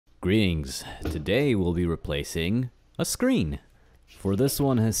Greetings. Today we'll be replacing a screen. For this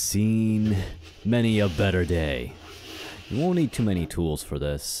one has seen many a better day. You won't need too many tools for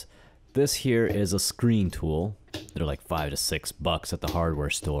this. This here is a screen tool. They're like $5 to $6 at the hardware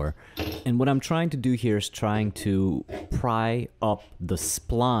store. And what I'm trying to do here is trying to pry up the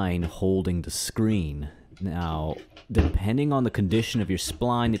spline holding the screen. Now, depending on the condition of your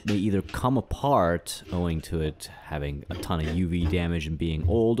spline, it may either come apart owing to it having a ton of UV damage and being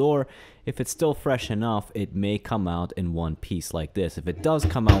old, or if it's still fresh enough, it may come out in one piece like this. If it does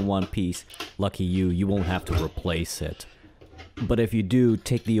come out in one piece, lucky you, you won't have to replace it. But if you do,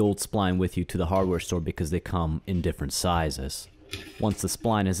 take the old spline with you to the hardware store because they come in different sizes. Once the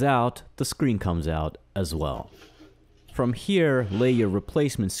spline is out, the screen comes out as well. From here, lay your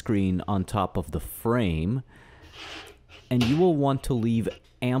replacement screen on top of the frame, and you will want to leave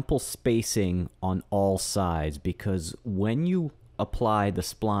ample spacing on all sides because when you apply the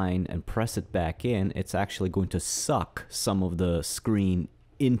spline and press it back in, it's actually going to suck some of the screen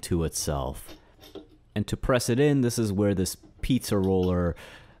into itself. And to press it in, this is where this pizza roller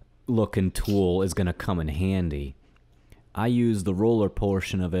looking tool is going to come in handy. I use the roller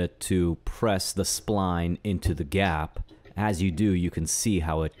portion of it to press the spline into the gap. As you do, you can see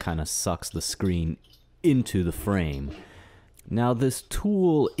how it kind of sucks the screen into the frame. Now this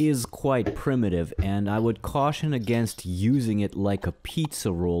tool is quite primitive, and I would caution against using it like a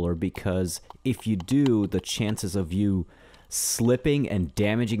pizza roller because if you do, the chances of you slipping and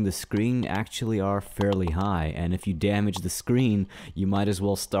damaging the screen actually are fairly high, and if you damage the screen, you might as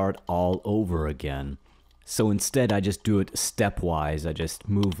well start all over again. So instead, I just do it stepwise. I just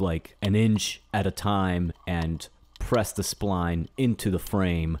move like an inch at a time and press the spline into the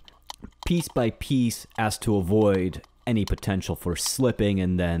frame piece by piece as to avoid any potential for slipping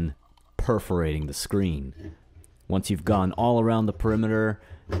and then perforating the screen. Once you've gone all around the perimeter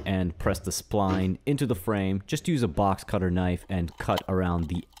and pressed the spline into the frame, just use a box cutter knife and cut around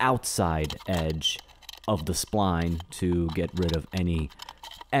the outside edge of the spline to get rid of any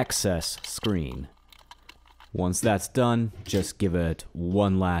excess screen. Once that's done, just give it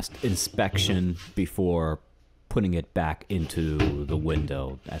one last inspection before putting it back into the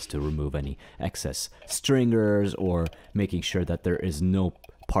window as to remove any excess stringers or making sure that there is no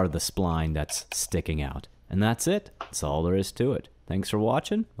part of the spline that's sticking out. And that's it. That's all there is to it. Thanks for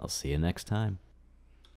watching. I'll see you next time.